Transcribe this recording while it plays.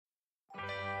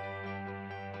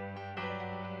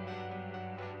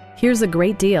Here's a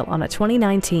great deal on a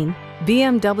 2019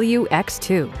 BMW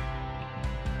X2.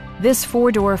 This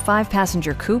four-door,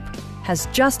 five-passenger coupe has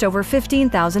just over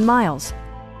 15,000 miles.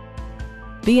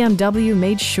 BMW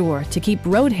made sure to keep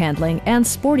road handling and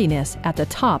sportiness at the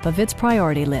top of its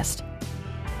priority list.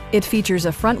 It features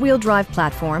a front-wheel drive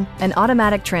platform, an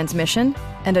automatic transmission,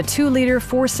 and a 2-liter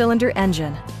four-cylinder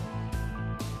engine.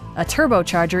 A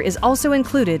turbocharger is also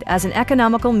included as an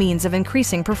economical means of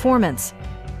increasing performance.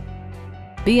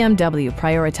 BMW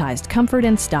prioritized comfort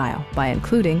and style by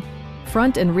including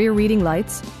front and rear reading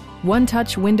lights,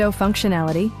 one-touch window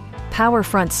functionality, power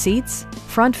front seats,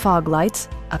 front fog lights,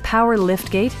 a power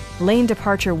liftgate, lane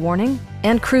departure warning,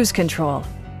 and cruise control.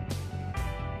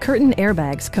 Curtain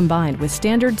airbags combined with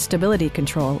standard stability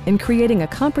control in creating a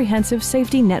comprehensive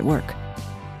safety network.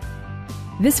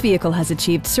 This vehicle has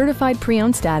achieved certified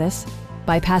pre-owned status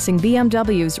by passing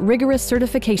BMW's rigorous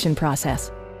certification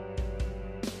process.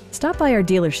 Stop by our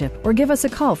dealership or give us a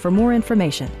call for more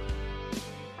information.